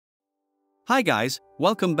Hi guys,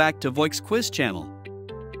 welcome back to Voix Quiz channel.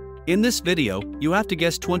 In this video, you have to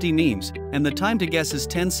guess 20 memes, and the time to guess is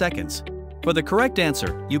 10 seconds. For the correct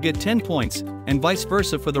answer, you get 10 points, and vice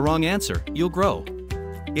versa for the wrong answer, you'll grow.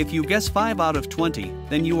 If you guess 5 out of 20,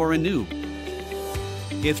 then you are a noob.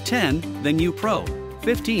 If 10, then you pro.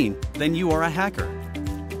 15, then you are a hacker.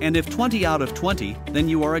 And if 20 out of 20, then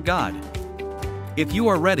you are a god. If you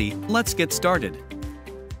are ready, let's get started.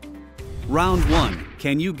 Round 1,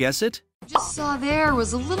 can you guess it? Just saw there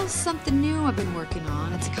was a little something new I've been working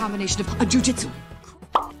on. It's a combination of a jujitsu.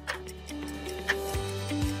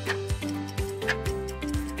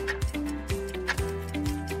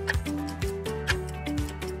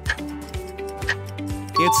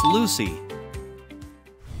 It's Lucy.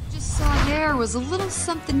 Just saw there was a little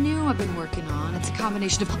something new I've been working on. It's a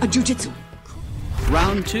combination of a jujitsu.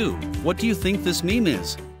 Round 2, what do you think this meme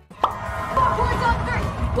is? 4 points on 3.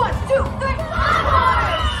 1, 2, 3.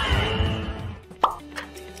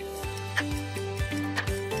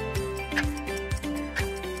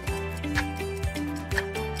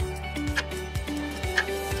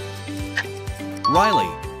 Riley.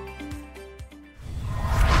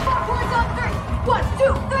 4 points on 3. 1,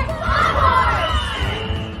 2, 3.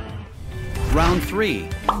 Round 3,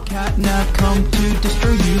 Catnap come to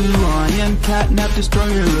destroy you. I am Catnap,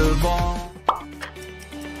 destroyer of all.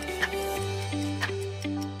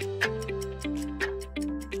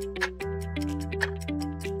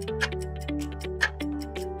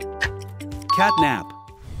 Catnap.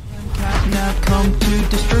 Catnap come to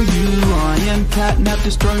destroy you. I am Catnap,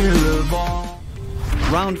 destroyer of all.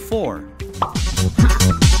 Round 4,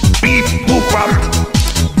 Beep, boop, bop.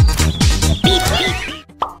 Beep, beep.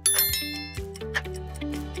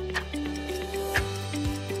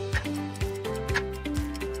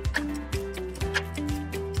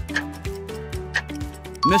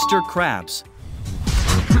 Mr. Krabs.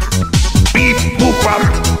 Beep, boop, bop.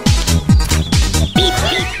 Beep,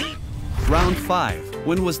 beep. Round 5,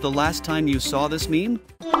 when was the last time you saw this meme?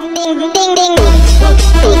 Ding, ding, ding.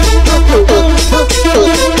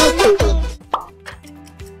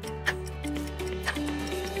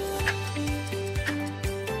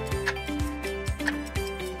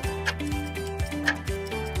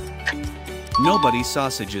 Nobody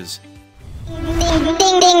sausages.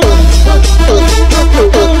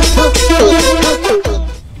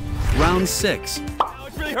 Round 6, Oh,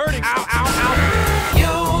 it's really hurting. Ow, ow, ow.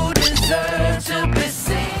 You deserve to be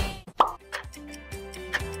seen.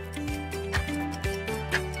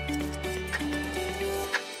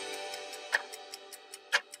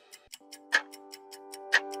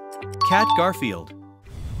 Cat Garfield.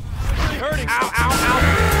 It's really hurting. Ow,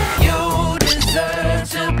 ow, You deserve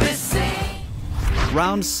to be seen.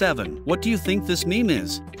 Round 7, what do you think this meme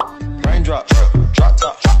is? Raindrop, drop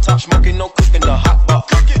top, smoking, no cooking, the hot pot,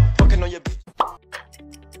 fucking on your bitch.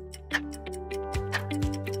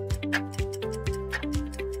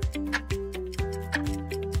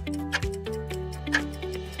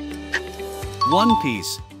 One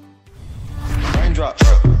Piece. Raindrop,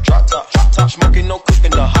 drop top, smoking, no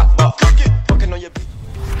cooking, the hot pot, fucking on your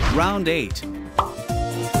bitch. Round 8,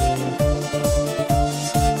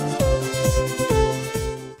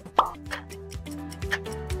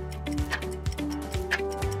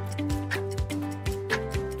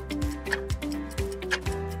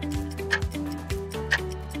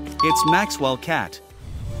 it's Maxwell Cat.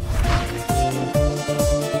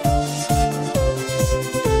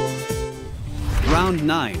 Round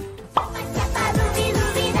 9,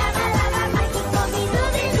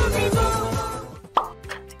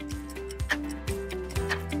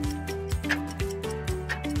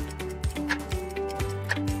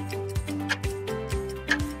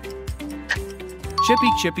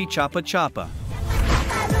 Chippy Chippy Choppa Choppa.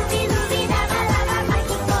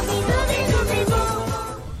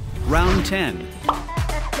 Round 10,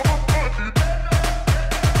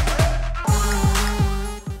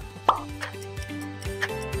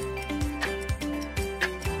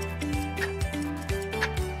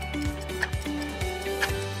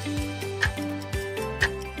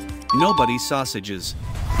 Nobody sausages.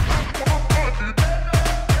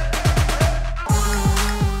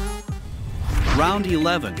 Round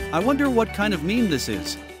 11, I wonder what kind of meme this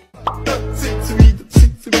is.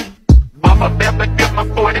 Mama, better get my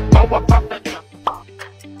 44 up off the truck.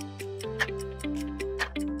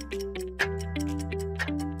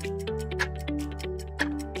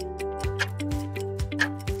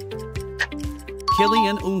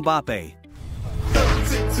 Kylian Mbappe.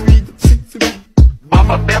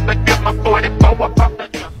 Mama, better get my 44 up off the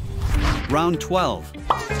truck. Round 12,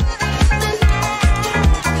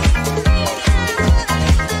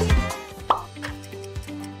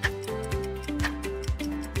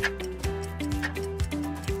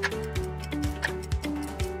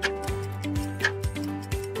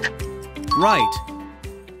 Right.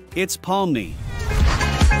 It's Palmney.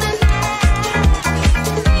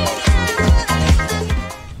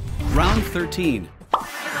 Round 13.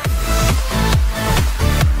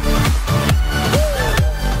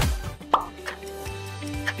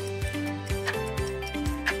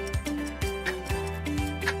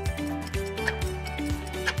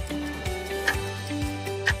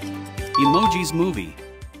 Emojis movie.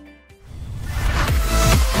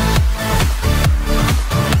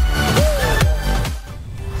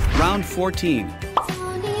 Round 14.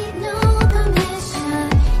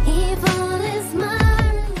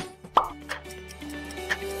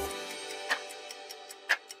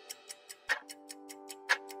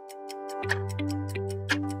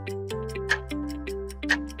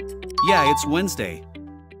 Yeah, it's Wednesday.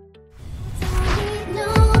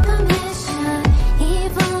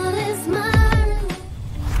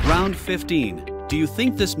 Round 15. Do you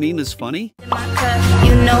think this meme is funny?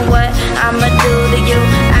 You know what I'ma do to you.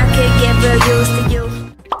 I could get real used to you.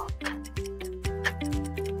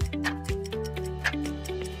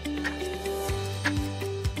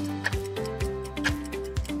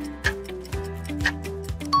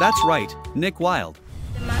 That's right, Nick Wilde.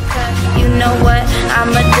 You know what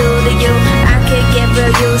I'ma do to you. I could get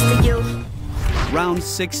real used to you. Round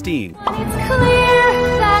 16. It's clear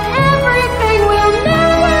that everything will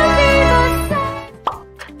never be the same.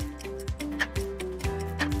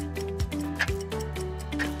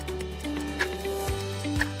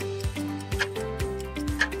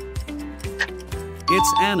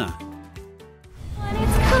 It's Anna.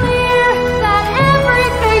 It's clear that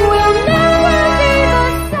everything will never be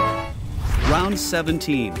the same. Round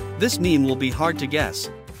 17. This meme will be hard to guess.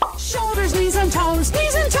 Shoulders, knees and toes,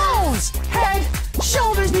 knees and toes. Head,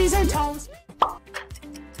 shoulders, knees and toes.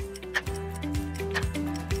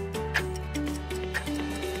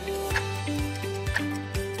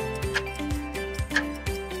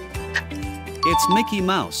 It's Mickey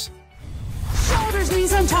Mouse. Shoulders,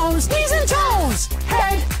 knees and toes, knees and toes.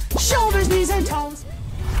 Head, shoulders, knees and toes.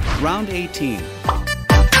 Round 18.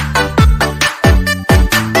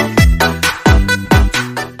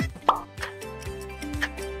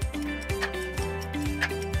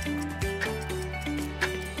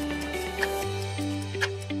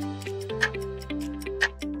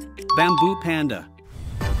 Bamboo Panda.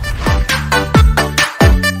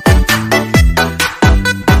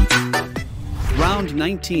 Round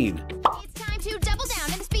 19. It's time to double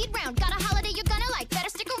down in the speed round. Got a holiday you're gonna like, better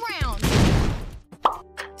stick around.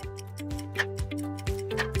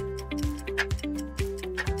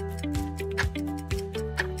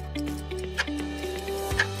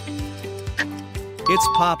 It's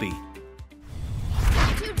Poppy.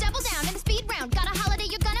 Time to double down in the speed round. Got a holiday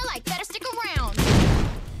you're gonna like, better stick around.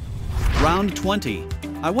 Round 20.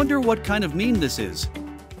 I wonder what kind of meme this is.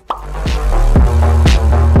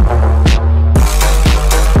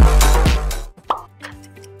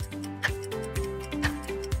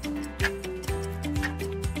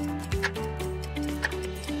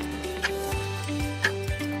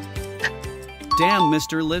 Damn,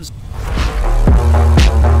 Mr. Lives.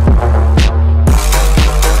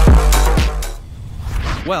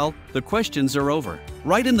 Well, the questions are over.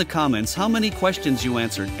 Write in the comments how many questions you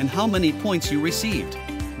answered and how many points you received.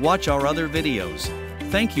 Watch our other videos.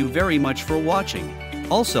 Thank you very much for watching.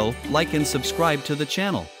 Also, like and subscribe to the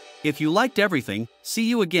channel. If you liked everything, see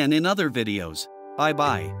you again in other videos. Bye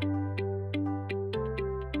bye.